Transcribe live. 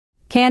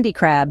Candy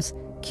crabs,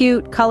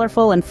 cute,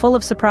 colorful, and full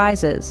of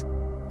surprises.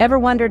 Ever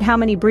wondered how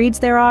many breeds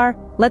there are?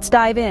 Let's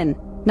dive in.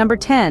 Number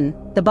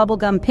 10, the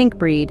bubblegum pink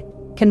breed,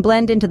 can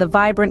blend into the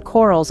vibrant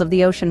corals of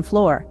the ocean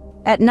floor.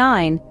 At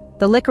 9,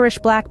 the licorice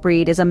black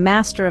breed is a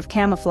master of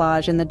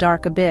camouflage in the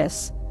dark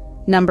abyss.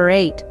 Number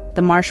 8,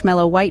 the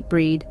marshmallow white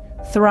breed,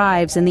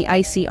 thrives in the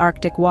icy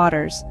Arctic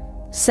waters.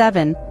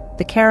 7,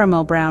 the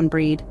caramel brown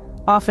breed,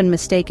 often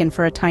mistaken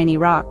for a tiny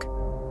rock.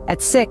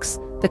 At 6,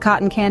 the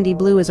cotton candy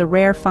blue is a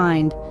rare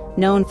find,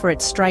 known for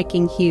its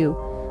striking hue.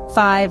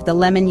 5, the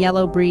lemon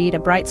yellow breed, a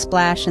bright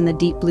splash in the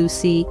deep blue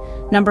sea.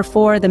 Number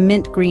 4, the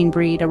mint green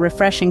breed, a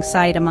refreshing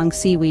sight among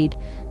seaweed.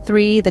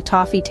 3, the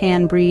toffee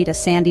tan breed, a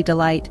sandy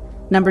delight.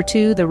 Number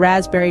 2, the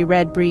raspberry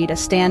red breed, a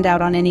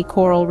standout on any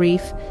coral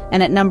reef.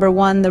 And at number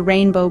 1, the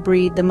rainbow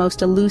breed, the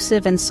most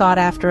elusive and sought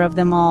after of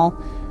them all.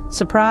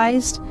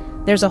 Surprised?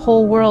 There's a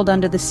whole world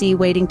under the sea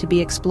waiting to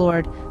be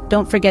explored.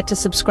 Don't forget to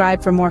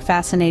subscribe for more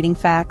fascinating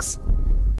facts.